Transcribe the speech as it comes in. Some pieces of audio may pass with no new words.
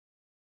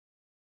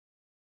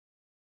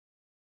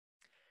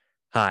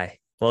Hi,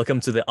 welcome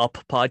to the Up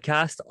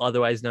Podcast,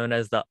 otherwise known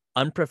as the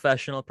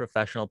Unprofessional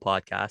Professional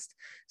Podcast.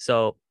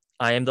 So,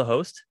 I am the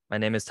host. My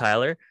name is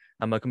Tyler.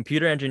 I'm a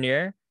computer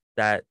engineer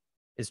that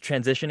is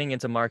transitioning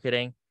into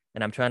marketing,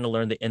 and I'm trying to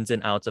learn the ins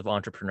and outs of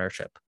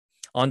entrepreneurship.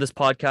 On this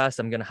podcast,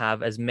 I'm going to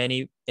have as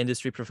many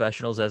industry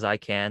professionals as I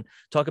can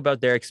talk about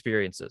their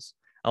experiences.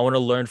 I want to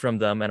learn from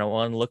them and I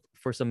want to look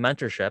for some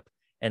mentorship.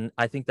 And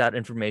I think that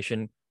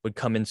information would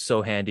come in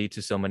so handy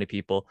to so many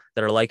people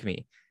that are like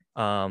me.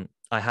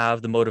 I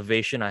have the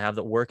motivation, I have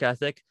the work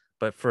ethic,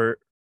 but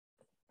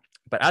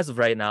as of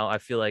right now, I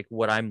feel like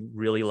what I'm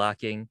really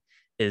lacking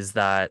is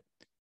that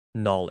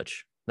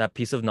knowledge, that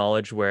piece of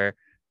knowledge where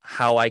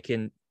how I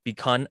can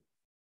become,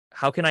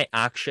 how can I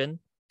action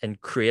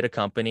and create a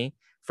company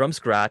from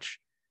scratch,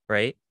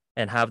 right?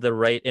 And have the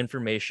right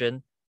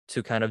information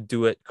to kind of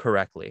do it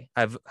correctly.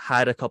 I've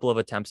had a couple of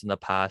attempts in the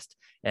past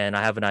and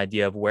I have an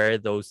idea of where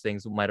those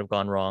things might have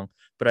gone wrong.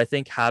 But I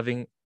think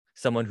having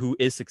someone who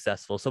is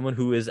successful, someone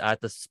who is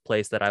at this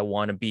place that I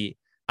want to be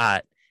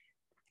at,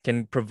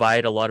 can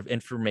provide a lot of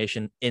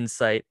information,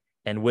 insight,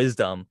 and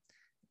wisdom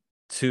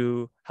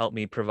to help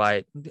me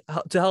provide,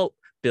 to help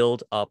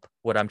build up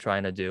what I'm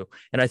trying to do.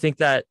 And I think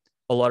that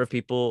a lot of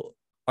people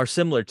are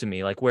similar to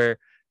me, like where,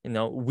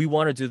 we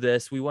want to do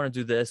this, we want to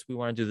do this, we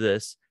want to do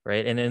this,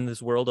 right? And in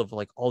this world of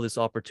like all this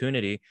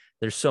opportunity,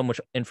 there's so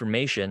much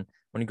information.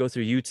 When you go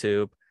through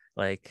YouTube,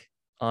 like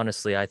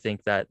honestly, I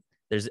think that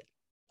there's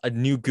a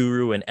new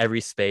guru in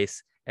every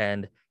space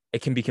and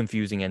it can be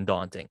confusing and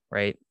daunting,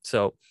 right?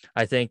 So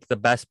I think the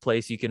best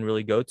place you can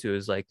really go to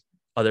is like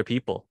other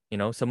people,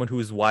 someone who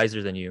is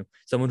wiser than you,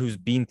 someone who's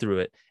been through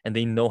it and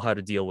they know how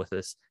to deal with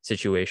this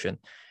situation.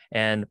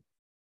 And,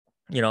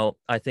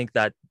 I think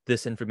that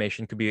this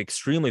information could be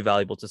extremely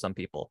valuable to some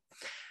people.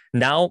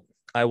 Now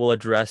I will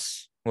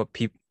address what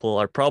people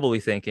are probably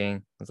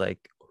thinking. It's like,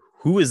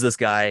 who is this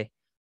guy?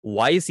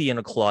 Why is he in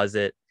a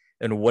closet?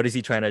 And what is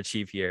he trying to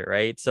achieve here?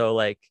 Right. So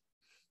like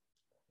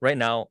right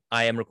now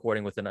I am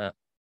recording within a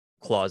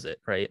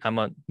closet, right? I'm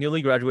a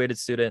newly graduated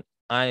student.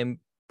 I'm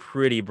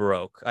pretty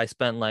broke. I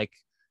spent like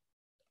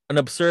an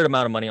absurd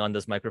amount of money on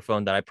this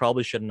microphone that I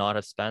probably should not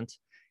have spent.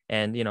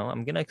 And,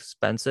 I'm going to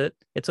expense it.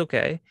 It's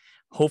okay.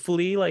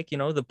 Hopefully, like,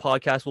 the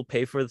podcast will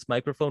pay for this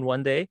microphone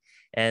one day.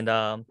 And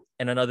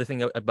another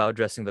thing about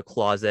addressing the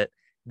closet,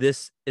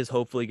 this is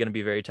hopefully going to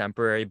be very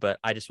temporary, but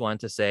I just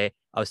wanted to say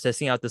I was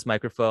testing out this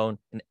microphone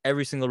in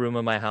every single room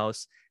of my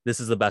house. This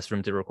is the best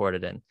room to record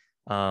it in.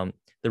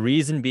 The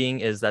reason being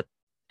is that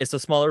it's a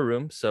smaller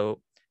room,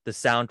 so the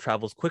sound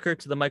travels quicker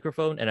to the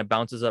microphone and it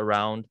bounces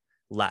around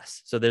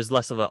less. So there's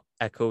less of a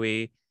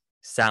echoey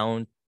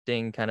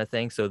sounding kind of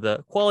thing. So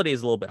the quality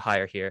is a little bit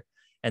higher here.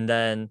 And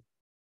then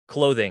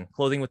clothing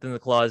within the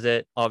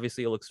closet.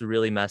 Obviously, it looks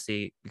really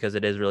messy because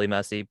it is really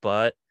messy,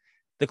 but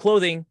the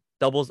clothing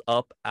doubles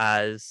up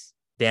as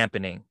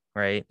dampening,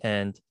 right?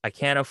 And I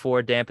can't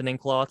afford dampening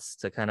cloths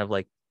to kind of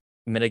like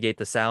mitigate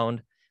the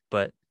sound,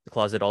 but the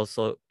closet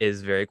also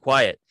is very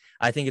quiet.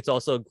 I think it's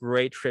also a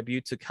great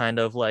tribute to kind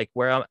of like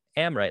where I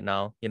am right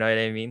now. You know what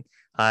I mean?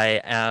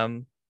 I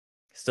am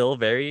still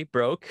very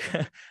broke.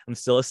 I'm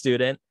still a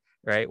student,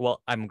 right?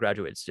 Well, I'm a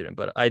graduated student,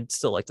 but I'd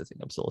still like to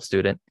think I'm still a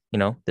student.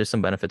 There's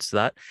some benefits to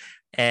that.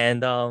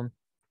 And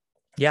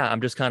yeah,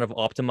 I'm just kind of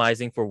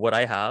optimizing for what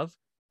I have.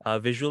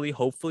 Visually,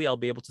 hopefully, I'll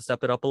be able to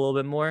step it up a little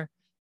bit more.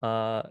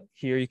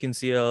 Here you can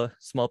see a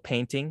small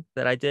painting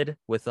that I did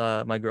with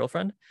my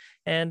girlfriend.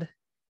 And,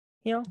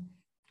 you know,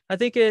 I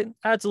think it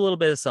adds a little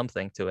bit of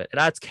something to it. It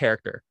adds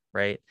character,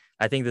 right?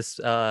 I think this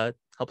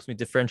helps me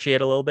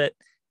differentiate a little bit.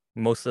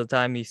 Most of the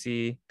time, you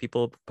see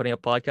people putting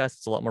up podcasts,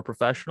 it's a lot more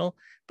professional.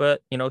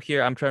 But,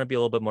 here I'm trying to be a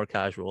little bit more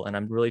casual and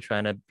I'm really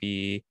trying to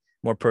be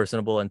more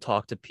personable and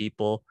talk to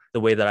people the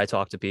way that I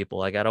talk to people.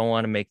 Like, I don't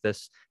want to make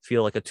this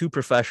feel like a too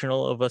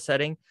professional of a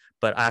setting,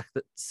 but at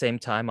the same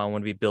time, I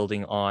want to be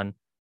building on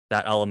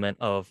that element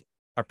of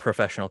our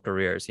professional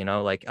careers.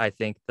 Like I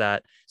think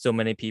that so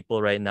many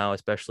people right now,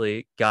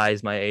 especially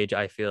guys my age,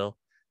 I feel,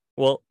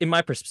 well, in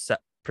my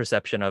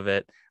perception of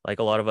it, like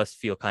a lot of us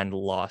feel kind of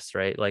lost,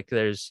 right? Like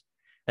there's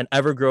an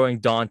ever growing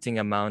daunting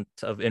amount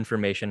of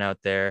information out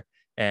there.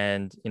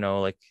 And,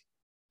 like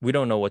we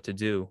don't know what to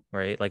do,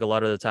 right? Like a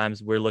lot of the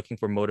times we're looking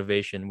for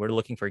motivation, we're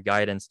looking for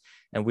guidance,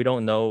 and we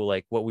don't know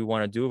like what we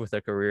want to do with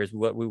our careers,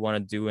 what we want to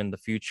do in the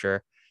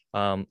future.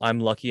 I'm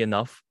lucky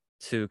enough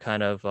to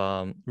kind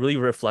of really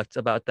reflect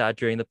about that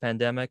during the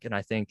pandemic. And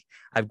I think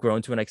I've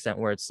grown to an extent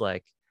where it's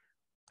like,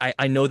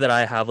 I know that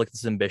I have like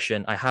this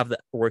ambition, I have the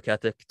work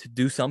ethic to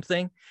do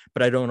something,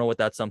 but I don't know what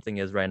that something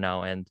is right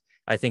now. And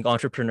I think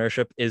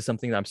entrepreneurship is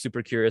something that I'm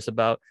super curious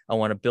about. I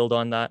want to build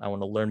on that. I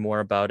want to learn more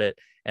about it.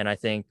 And I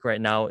think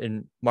right now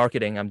in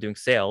marketing, I'm doing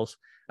sales.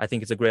 I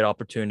think it's a great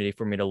opportunity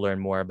for me to learn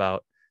more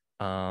about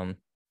um,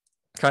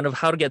 kind of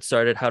how to get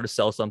started, how to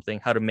sell something,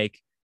 how to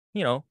make,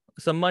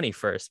 some money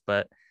first.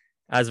 But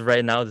as of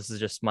right now, this is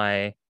just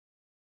my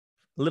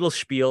little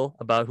spiel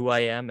about who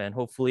I am. And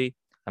hopefully,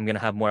 I'm going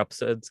to have more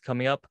episodes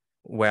coming up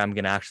where I'm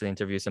going to actually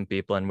interview some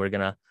people and we're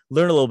going to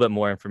learn a little bit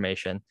more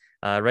information.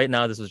 Right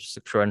now, this was just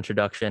a short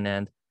introduction.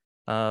 And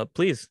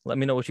please let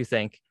me know what you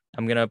think.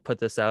 I'm gonna put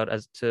this out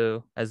as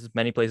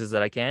many places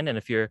that I can. And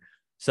if you're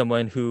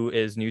someone who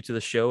is new to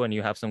the show and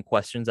you have some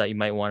questions that you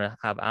might want to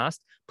have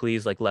asked,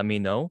 please like let me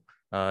know.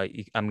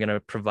 I'm gonna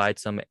provide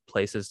some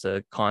places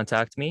to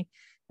contact me,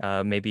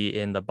 maybe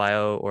in the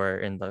bio or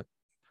in the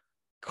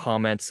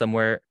comments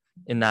somewhere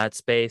in that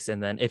space.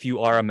 And then if you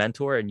are a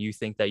mentor and you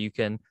think that you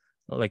can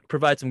like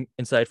provide some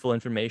insightful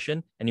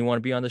information and you want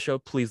to be on the show,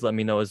 please let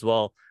me know as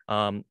well.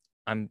 I'm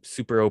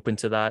super open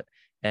to that.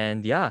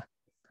 And yeah,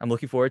 I'm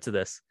looking forward to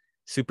this.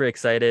 Super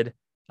excited.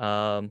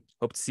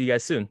 Hope to see you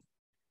guys soon.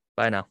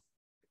 Bye now.